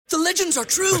The legends are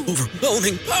true.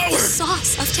 Overwhelming power!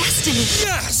 Sauce of destiny.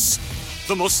 Yes!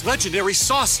 The most legendary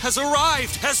sauce has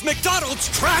arrived as McDonald's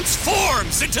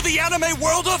transforms into the anime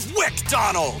world of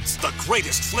WickDonald's. The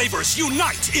greatest flavors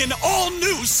unite in all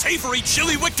new savory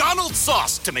chili McDonald's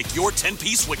sauce to make your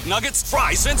 10-piece Wick Nuggets,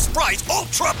 fries, and Sprite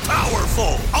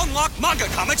ultra-powerful. Unlock manga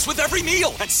comics with every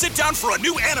meal and sit down for a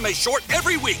new anime short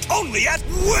every week only at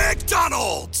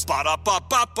WickDonald's.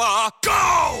 Ba-da-ba-ba-ba,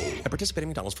 go! At participating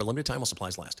McDonald's for a limited time while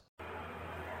supplies last.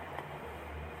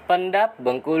 Pendap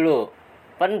Bengkulu.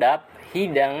 Pendap,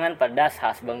 hidangan pedas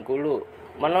khas Bengkulu,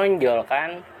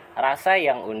 menonjolkan rasa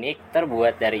yang unik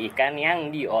terbuat dari ikan yang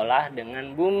diolah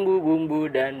dengan bumbu-bumbu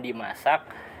dan dimasak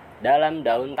dalam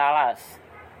daun talas.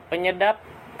 Pendap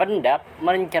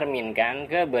mencerminkan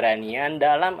keberanian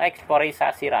dalam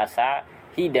eksplorasi rasa.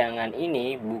 Hidangan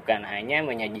ini bukan hanya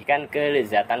menyajikan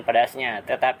kelezatan pedasnya,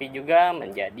 tetapi juga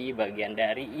menjadi bagian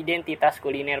dari identitas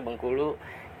kuliner Bengkulu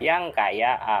yang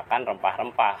kaya akan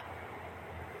rempah-rempah.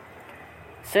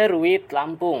 Seruit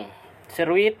Lampung.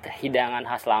 Seruit, hidangan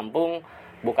khas Lampung,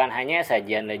 bukan hanya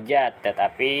sajian lezat,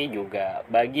 tetapi juga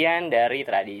bagian dari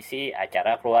tradisi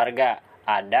acara keluarga,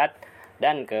 adat,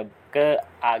 dan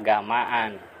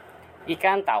keagamaan.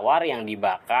 Ikan tawar yang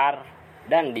dibakar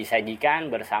dan disajikan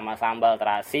bersama sambal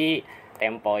terasi,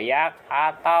 tempoyak,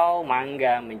 atau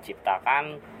mangga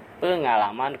menciptakan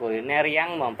pengalaman kuliner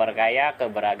yang memperkaya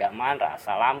keberagaman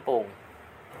rasa Lampung.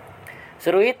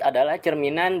 Seruit adalah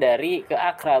cerminan dari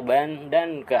keakraban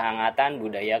dan kehangatan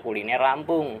budaya kuliner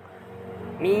Lampung.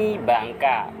 Mie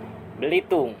Bangka,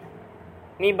 Belitung.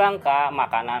 Mie Bangka,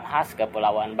 makanan khas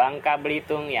Kepulauan Bangka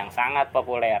Belitung yang sangat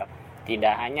populer.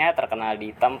 Tidak hanya terkenal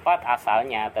di tempat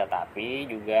asalnya, tetapi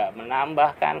juga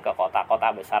menambahkan ke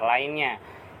kota-kota besar lainnya.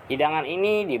 Hidangan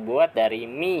ini dibuat dari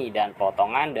mie dan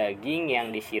potongan daging yang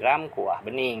disiram kuah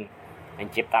bening,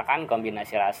 menciptakan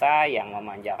kombinasi rasa yang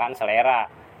memanjakan selera.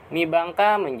 Mie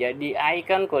Bangka menjadi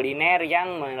ikon kuliner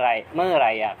yang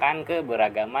merayakan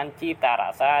keberagaman cita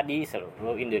rasa di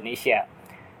seluruh Indonesia.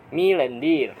 Mie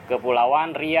lendir,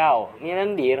 Kepulauan Riau. Mie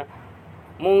lendir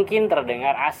mungkin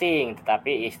terdengar asing,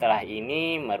 tetapi istilah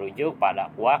ini merujuk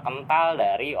pada kuah kental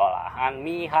dari olahan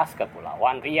mie khas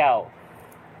Kepulauan Riau.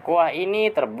 Kuah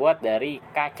ini terbuat dari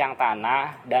kacang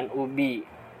tanah dan ubi,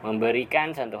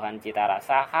 memberikan sentuhan cita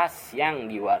rasa khas yang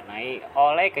diwarnai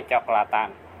oleh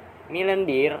kecoklatan. Mie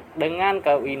lendir dengan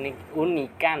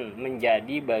keunikan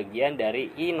menjadi bagian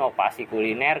dari inovasi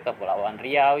kuliner Kepulauan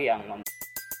Riau yang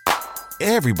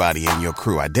Everybody in your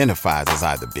crew identifies as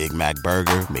either Big Mac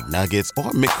Burger, McNuggets,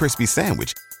 or McCrispy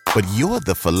Sandwich. But you're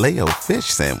the Filet-O-Fish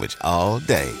Sandwich all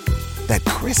day. That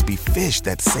crispy fish,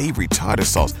 that savory tartar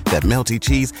sauce, that melty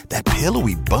cheese, that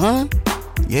pillowy bun.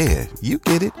 Yeah, you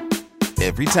get it.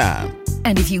 Every time.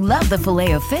 And if you love the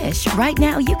Filet-O-Fish, right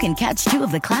now you can catch two of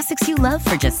the classics you love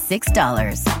for just $6.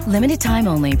 Limited time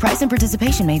only. Price and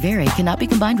participation may vary. Cannot be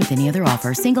combined with any other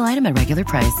offer. Single item at regular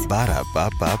price.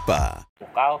 Ba-da-ba-ba-ba.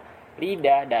 Mukau,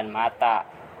 lidah, dan mata.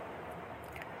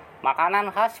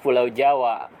 Makanan khas Pulau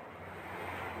Jawa.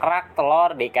 Kerak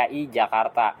telur DKI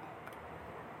Jakarta.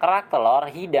 Kerak telur,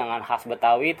 hidangan khas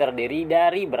Betawi terdiri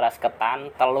dari beras ketan,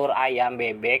 telur ayam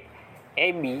bebek,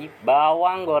 ebi,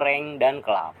 bawang goreng, dan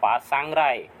kelapa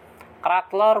sangrai. Kerak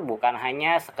telur bukan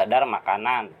hanya sekedar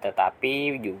makanan,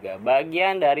 tetapi juga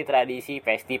bagian dari tradisi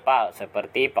festival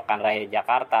seperti Pekan Raya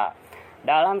Jakarta.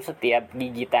 Dalam setiap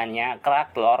gigitannya,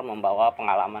 kerak telur membawa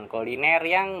pengalaman kuliner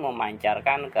yang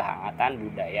memancarkan kehangatan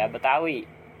budaya Betawi.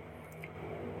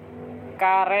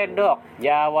 Karedok,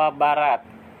 Jawa Barat.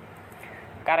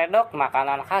 Karedok,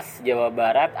 makanan khas Jawa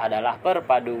Barat, adalah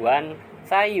perpaduan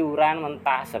sayuran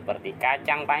mentah seperti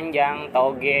kacang panjang,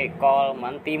 toge, kol,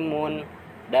 mentimun,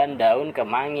 dan daun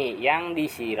kemangi yang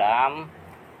disiram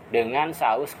dengan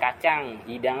saus kacang.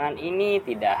 Hidangan ini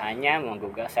tidak hanya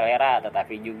menggugah selera,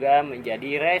 tetapi juga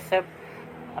menjadi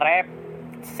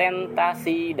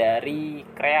representasi dari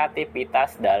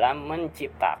kreativitas dalam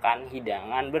menciptakan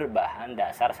hidangan berbahan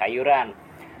dasar sayuran.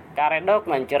 Karedok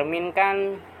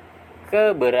mencerminkan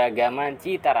keberagaman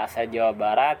cita rasa Jawa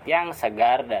Barat yang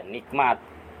segar dan nikmat.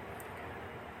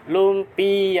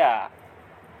 Lumpia,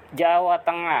 Jawa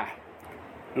Tengah.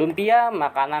 Lumpia,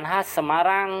 makanan khas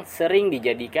Semarang, sering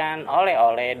dijadikan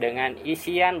oleh-oleh dengan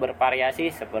isian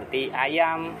bervariasi seperti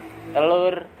ayam,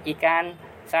 telur, ikan,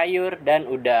 sayur, dan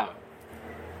udang.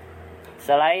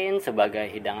 Selain sebagai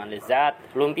hidangan lezat,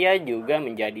 lumpia juga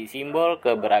menjadi simbol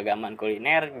keberagaman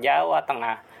kuliner Jawa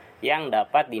Tengah yang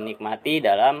dapat dinikmati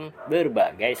dalam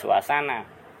berbagai suasana.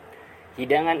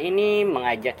 Hidangan ini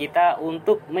mengajak kita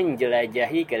untuk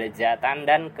menjelajahi kelezatan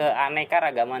dan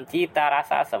keanekaragaman cita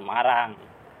rasa Semarang.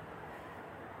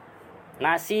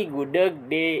 Nasi gudeg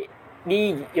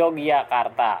di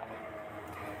Yogyakarta.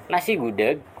 Nasi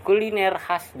gudeg, kuliner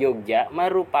khas Jogja,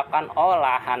 merupakan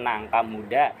olahan nangka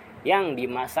muda yang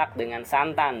dimasak dengan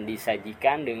santan,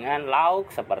 disajikan dengan lauk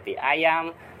seperti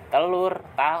ayam, telur,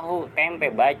 tahu,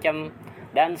 tempe bacem,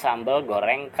 dan sambal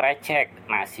goreng krecek.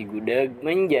 Nasi gudeg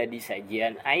menjadi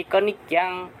sajian ikonik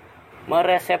yang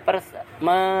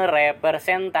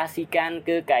merepresentasikan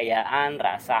kekayaan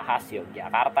rasa khas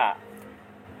Yogyakarta.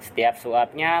 Setiap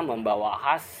suapnya membawa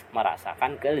khas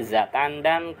merasakan kelezatan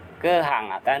dan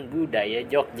kehangatan budaya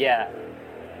Jogja.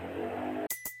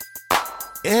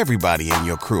 Everybody in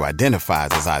your crew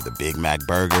identifies as either Big Mac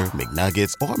Burger,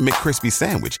 McNuggets, or McCrispy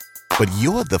Sandwich. But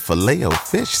you're the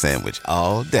Filet-O-Fish Sandwich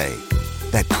all day.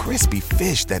 That crispy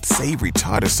fish, that savory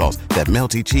tartar sauce, that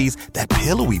melty cheese, that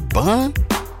pillowy bun.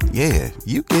 Yeah,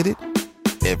 you get it.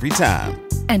 Every time.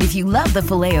 And if you love the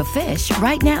Filet-O-Fish,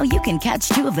 right now you can catch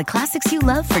 2 of the classics you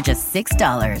love for just $6.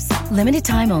 Limited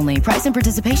time only. Price and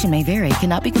participation may vary.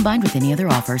 Cannot be combined with any other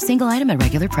offer. Single item at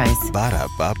regular price.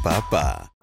 Ba-da-ba-ba-ba.